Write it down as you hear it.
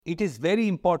It is very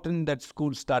important that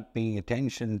schools start paying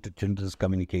attention to children's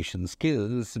communication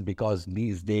skills, because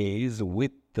these days,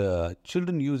 with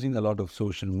children using a lot of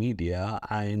social media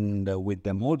and with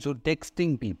them also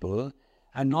texting people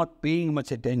and not paying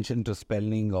much attention to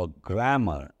spelling or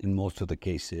grammar in most of the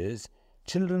cases,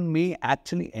 children may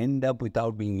actually end up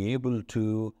without being able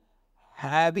to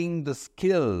having the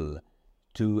skill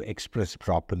to express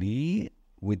properly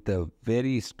with a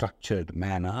very structured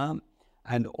manner,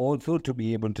 and also to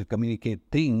be able to communicate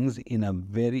things in a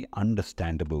very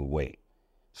understandable way.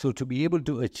 So to be able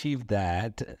to achieve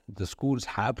that, the schools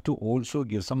have to also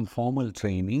give some formal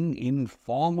training in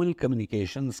formal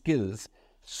communication skills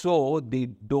so they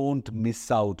don't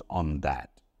miss out on that.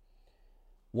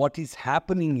 What is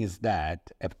happening is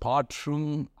that apart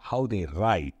from how they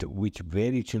write, which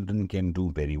very children can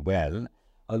do very well,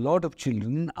 a lot of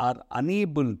children are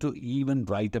unable to even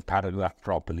write a paragraph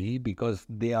properly because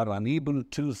they are unable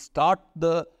to start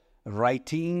the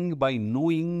writing by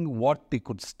knowing what they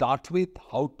could start with,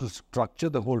 how to structure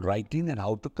the whole writing, and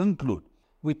how to conclude.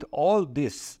 With all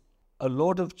this, a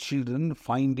lot of children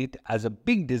find it as a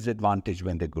big disadvantage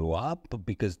when they grow up,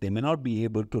 because they may not be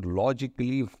able to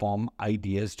logically form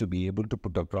ideas to be able to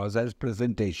put across as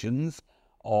presentations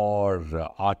or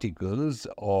articles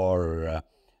or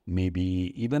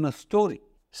maybe even a story.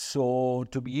 So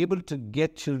to be able to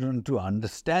get children to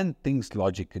understand things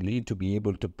logically, to be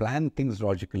able to plan things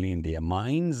logically in their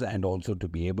minds, and also to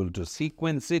be able to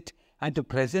sequence it and to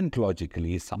present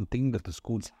logically is something that the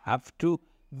schools have to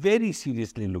very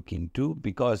seriously look into,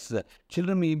 because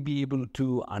children may be able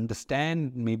to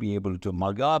understand, may be able to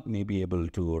mug up, may be able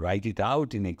to write it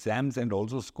out in exams and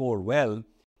also score well.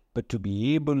 But to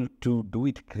be able to do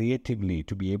it creatively,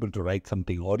 to be able to write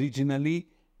something originally,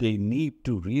 they need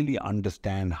to really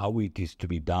understand how it is to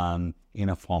be done in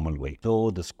a formal way.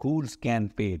 So the schools can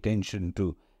pay attention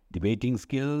to debating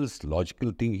skills,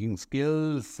 logical thinking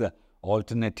skills,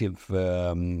 alternative,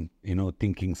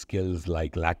 thinking skills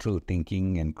like lateral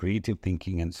thinking and creative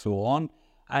thinking and so on.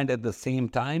 And at the same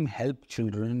time, help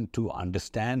children to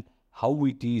understand how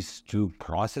it is to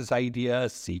process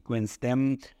ideas, sequence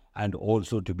them, and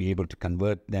also to be able to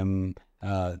convert them,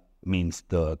 means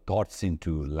the thoughts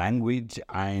into language,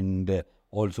 and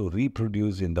also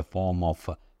reproduce in the form of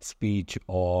speech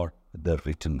or the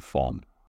written form.